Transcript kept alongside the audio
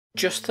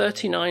Just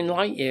 39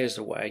 light years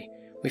away,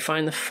 we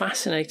find the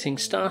fascinating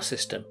star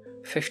system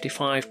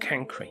 55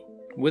 Cancri,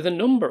 with a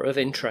number of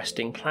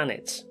interesting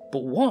planets,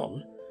 but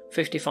one,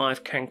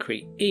 55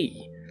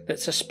 Cancri-e,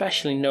 that's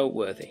especially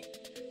noteworthy.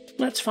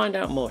 Let's find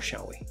out more,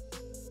 shall we?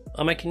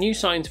 I'll make a new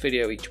science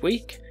video each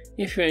week.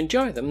 If you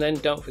enjoy them, then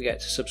don't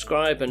forget to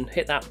subscribe and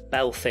hit that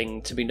bell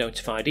thing to be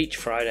notified each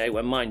Friday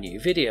when my new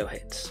video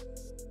hits.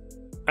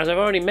 As I've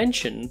already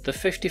mentioned, the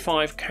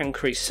 55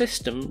 Cancri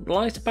system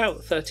lies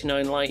about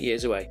 39 light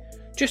years away,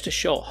 just a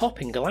short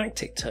hop in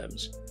galactic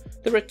terms.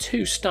 There are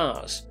two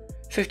stars,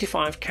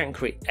 55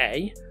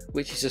 Cancri-e,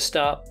 which is a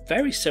star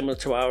very similar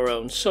to our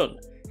own Sun.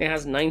 It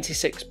has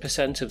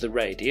 96% of the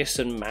radius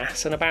and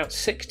mass and about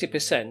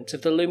 60%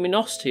 of the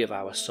luminosity of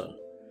our Sun.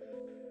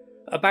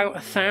 About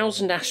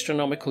 1,000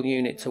 astronomical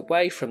units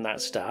away from that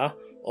star,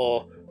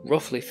 or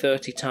roughly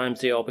 30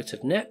 times the orbit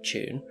of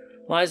Neptune,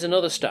 lies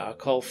another star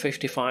called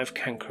 55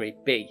 Cancri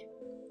B.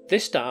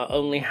 This star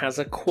only has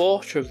a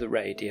quarter of the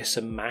radius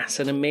and mass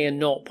and a mere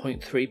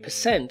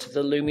 0.3% of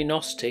the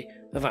luminosity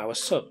of our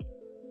Sun.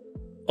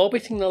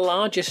 Orbiting the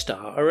larger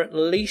star are at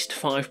least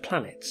 5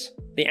 planets.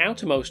 The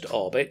outermost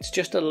orbits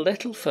just a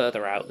little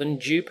further out than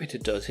Jupiter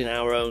does in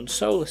our own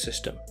solar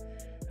system,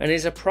 and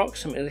is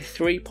approximately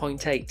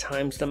 3.8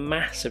 times the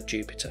mass of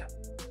Jupiter.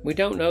 We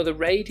don't know the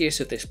radius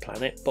of this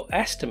planet, but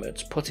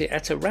estimates put it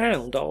at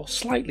around or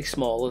slightly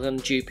smaller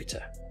than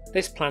Jupiter.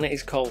 This planet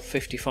is called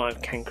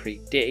 55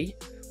 Cancri D,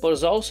 but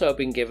has also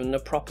been given the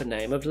proper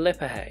name of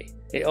Lippershey.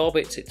 It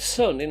orbits its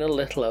Sun in a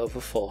little over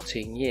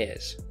 14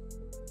 years.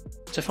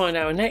 To find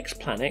our next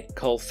planet,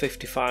 called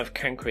 55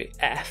 Cancri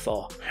F,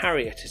 or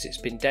Harriet as it's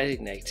been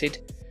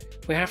designated,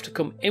 we have to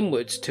come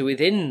inwards to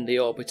within the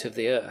orbit of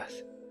the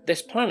Earth.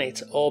 This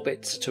planet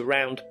orbits at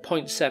around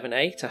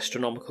 0.78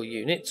 astronomical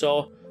units,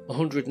 or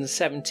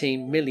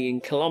 117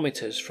 million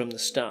kilometres from the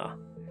star.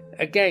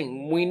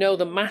 Again, we know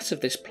the mass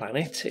of this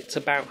planet, it's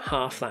about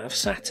half that of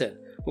Saturn,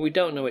 but we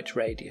don't know its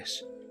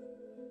radius.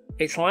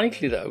 It's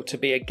likely though to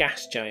be a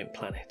gas giant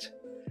planet.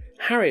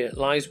 Harriet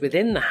lies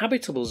within the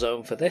habitable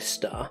zone for this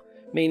star,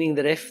 meaning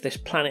that if this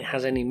planet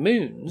has any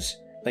moons,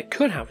 they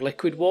could have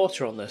liquid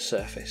water on their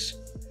surface.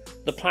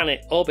 The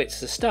planet orbits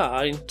the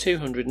star in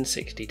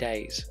 260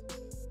 days.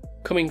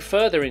 Coming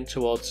further in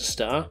towards the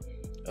star,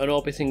 and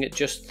orbiting at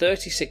just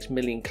 36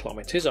 million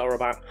kilometres, or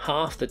about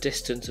half the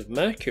distance of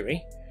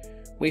Mercury,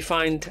 we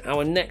find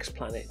our next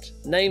planet.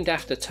 Named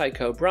after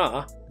Tycho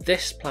Brahe,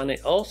 this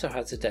planet also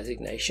has a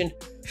designation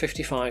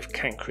 55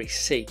 Cancri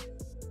C.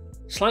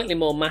 Slightly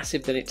more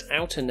massive than its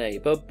outer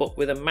neighbour, but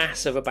with a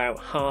mass of about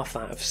half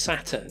that of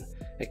Saturn.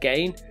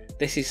 Again,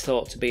 this is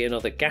thought to be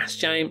another gas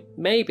giant,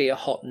 maybe a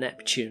hot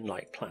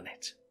Neptune-like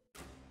planet.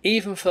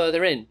 Even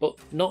further in, but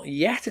not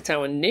yet at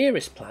our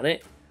nearest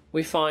planet,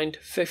 we find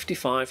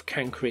 55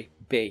 Cancri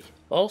B,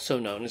 also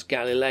known as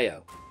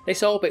Galileo.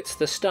 This orbits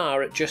the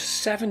star at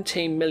just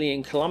 17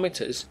 million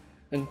kilometres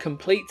and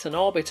completes an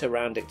orbit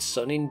around its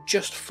Sun in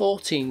just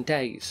 14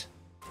 days.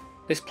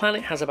 This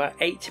planet has about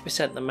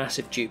 80% the mass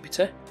of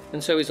Jupiter,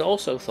 and so is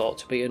also thought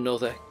to be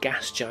another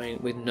gas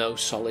giant with no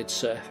solid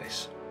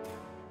surface.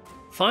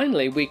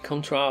 Finally, we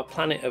come to our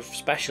planet of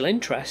special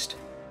interest,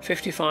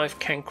 55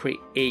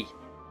 Cancri-e,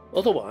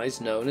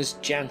 otherwise known as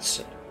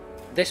Janssen.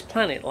 This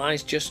planet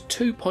lies just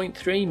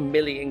 2.3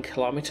 million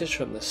kilometres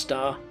from the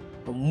star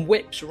and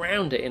whips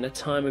round it in a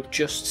time of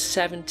just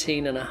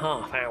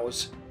 17.5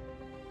 hours.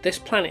 This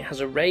planet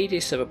has a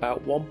radius of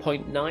about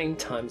 1.9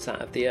 times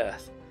that of the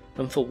Earth,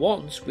 and for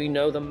once we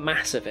know the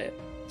mass of it.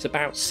 It's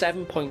about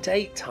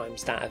 7.8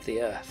 times that of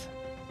the Earth.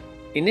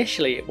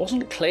 Initially it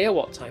wasn't clear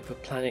what type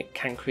of planet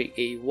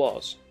Cancri-e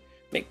was.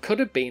 It could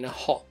have been a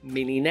hot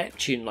mini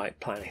Neptune-like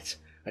planet,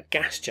 a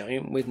gas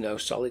giant with no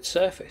solid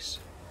surface.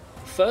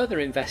 Further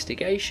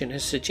investigation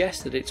has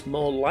suggested it's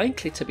more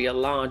likely to be a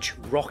large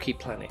rocky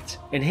planet,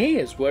 and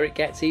here's where it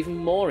gets even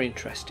more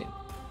interesting.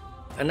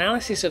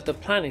 Analysis of the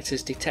planet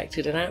has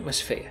detected an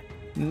atmosphere,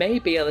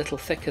 maybe a little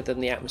thicker than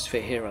the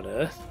atmosphere here on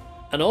Earth,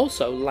 and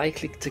also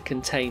likely to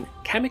contain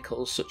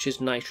chemicals such as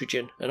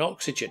nitrogen and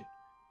oxygen.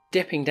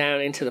 Dipping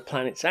down into the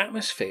planet's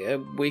atmosphere,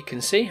 we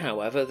can see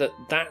however that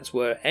that's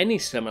where any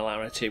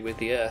similarity with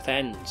the Earth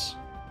ends.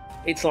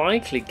 It's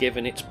likely,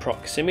 given its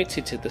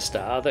proximity to the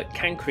star, that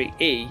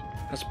Cancri-e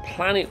has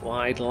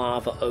planet-wide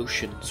lava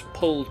oceans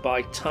pulled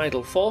by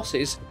tidal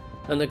forces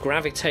and the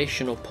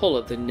gravitational pull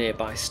of the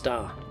nearby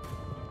star.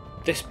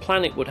 This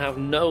planet would have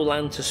no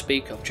land to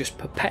speak of, just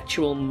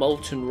perpetual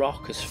molten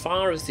rock as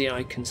far as the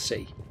eye can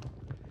see.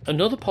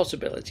 Another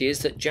possibility is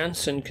that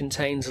Janssen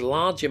contains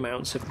large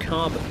amounts of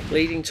carbon,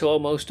 leading to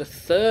almost a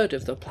third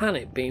of the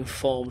planet being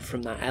formed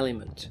from that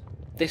element.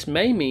 This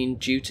may mean,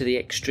 due to the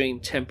extreme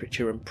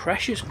temperature and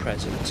pressures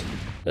present,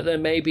 that there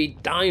may be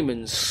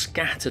diamonds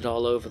scattered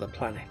all over the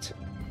planet.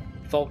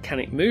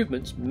 Volcanic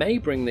movements may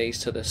bring these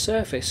to the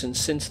surface, and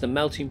since the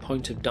melting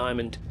point of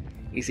diamond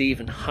is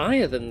even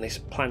higher than this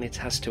planet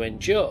has to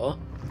endure,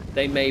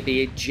 they may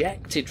be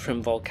ejected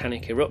from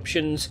volcanic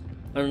eruptions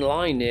and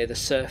lie near the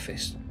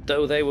surface,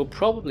 though they will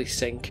probably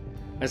sink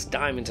as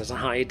diamond has a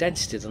higher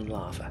density than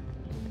lava.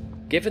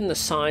 Given the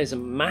size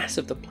and mass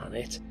of the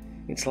planet,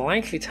 it's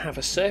likely to have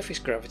a surface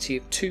gravity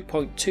of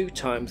 2.2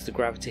 times the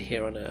gravity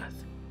here on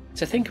Earth.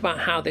 To think about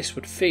how this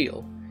would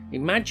feel,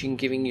 imagine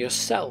giving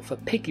yourself a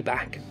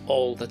piggyback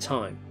all the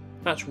time.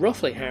 That's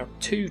roughly how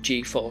 2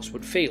 G-force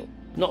would feel.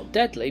 Not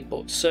deadly,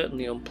 but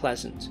certainly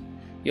unpleasant.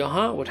 Your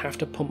heart would have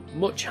to pump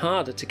much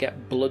harder to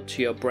get blood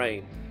to your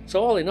brain,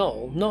 so all in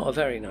all, not a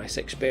very nice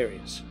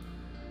experience.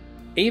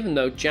 Even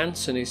though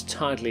Janssen is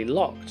tidally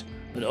locked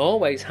and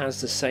always has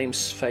the same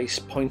face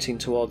pointing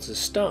towards the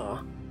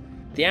star,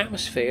 the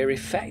atmosphere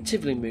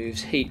effectively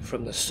moves heat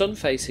from the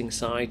sun-facing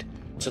side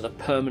to the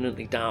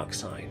permanently dark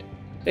side.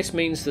 This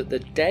means that the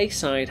day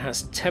side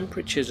has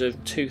temperatures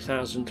of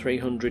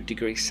 2300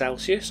 degrees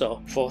Celsius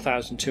or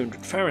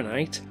 4200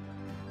 Fahrenheit.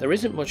 There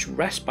isn't much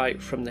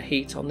respite from the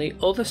heat on the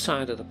other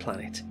side of the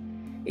planet.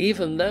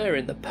 Even there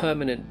in the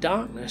permanent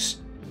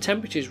darkness,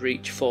 temperatures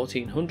reach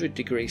 1400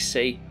 degrees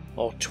C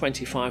or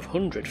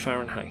 2500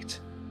 Fahrenheit.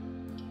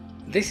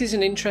 This is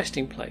an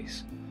interesting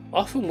place.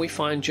 Often we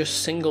find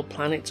just single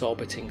planets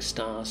orbiting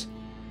stars.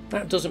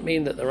 That doesn't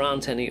mean that there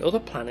aren't any other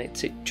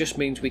planets, it just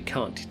means we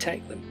can't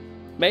detect them.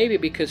 Maybe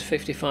because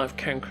 55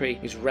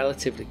 Cancri is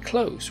relatively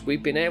close,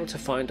 we've been able to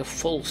find a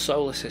full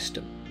solar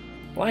system,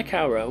 like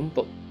our own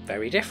but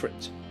very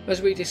different.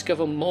 As we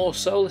discover more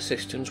solar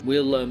systems,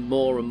 we'll learn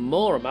more and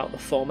more about the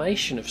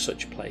formation of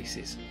such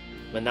places,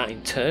 and that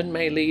in turn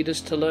may lead us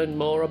to learn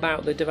more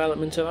about the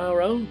development of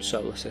our own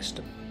solar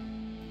system.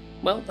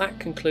 Well, that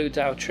concludes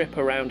our trip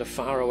around a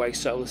faraway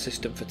solar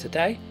system for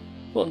today,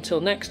 but until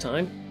next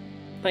time,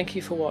 thank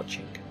you for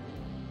watching.